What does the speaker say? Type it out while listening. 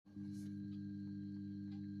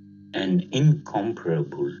an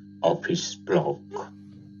incomparable office block,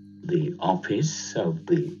 the office of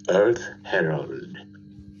the Earth Herald,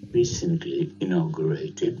 recently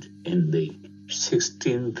inaugurated in the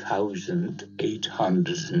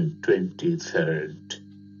 16,823rd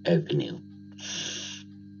Avenue.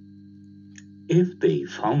 If the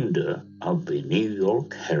founder of the New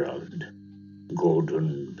York Herald,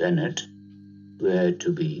 Gordon Bennett, were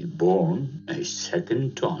to be born a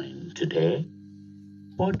second time today,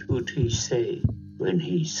 what would he say when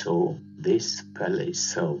he saw this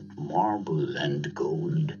palace of marble and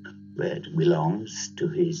gold that belongs to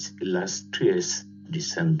his illustrious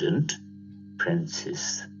descendant,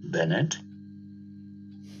 Francis Bennett?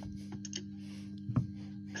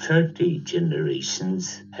 30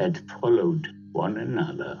 generations had followed one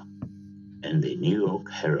another, and the New York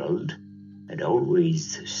Herald had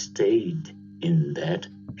always stayed in that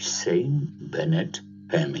same Bennett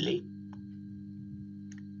family.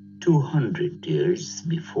 200 years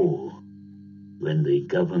before, when the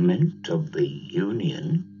government of the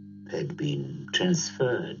Union had been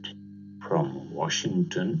transferred from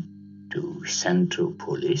Washington to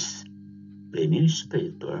Centropolis, the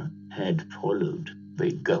newspaper had followed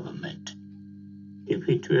the government. If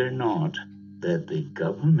it were not that the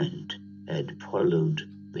government had followed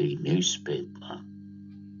the newspaper,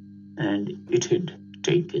 and it had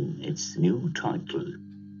taken its new title,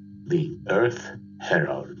 the Earth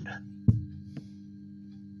Herald.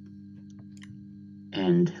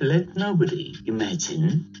 And let nobody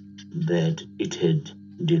imagine that it had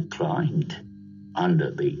declined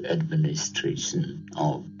under the administration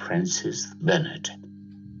of Francis Bennett.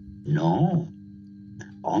 No,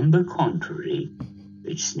 on the contrary,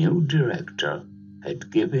 its new director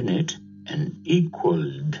had given it an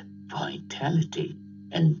equaled vitality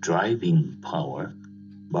and driving power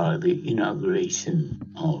by the inauguration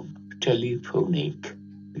of telephonic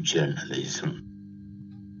journalism.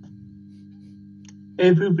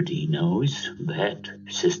 Everybody knows that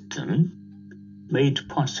system, made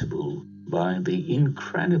possible by the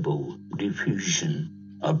incredible diffusion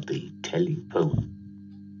of the telephone.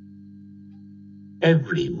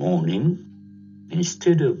 Every morning,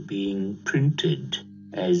 instead of being printed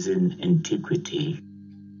as in antiquity,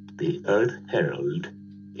 the Earth Herald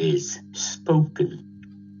is spoken.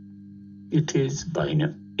 It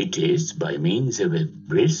is by means of a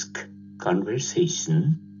brisk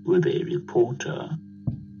conversation with a reporter,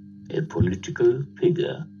 a political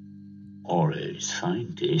figure, or a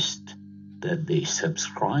scientist that the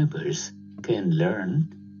subscribers can learn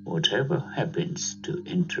whatever happens to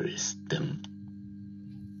interest them.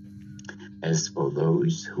 As for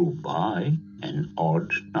those who buy an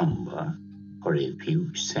odd number for a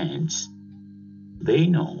few cents, they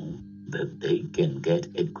know that they can get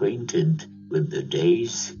acquainted with the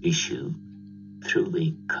day's issue through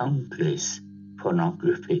the countless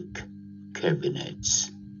phonographic cabinets.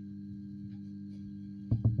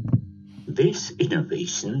 This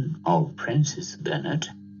innovation of Francis Bennett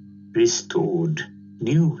restored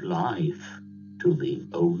new life to the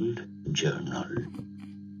old journal.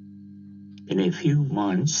 In a few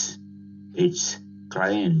months, its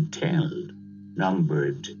clientele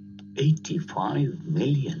numbered 85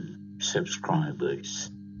 million subscribers,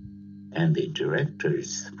 and the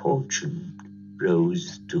director's fortune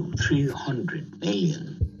rose to $300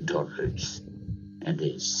 million and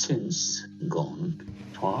has since gone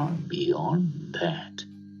far beyond that.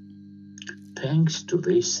 Thanks to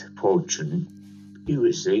this fortune, he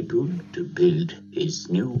was able to build his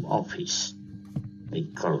new office, a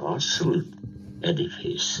colossal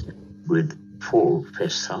edifice with 4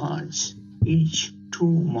 facades, each 2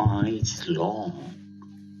 miles long,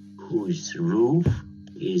 whose roof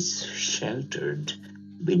is sheltered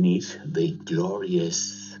beneath the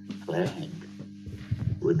glorious flag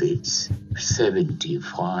with its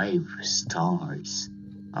 75 stars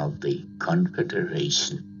of the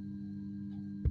Confederation.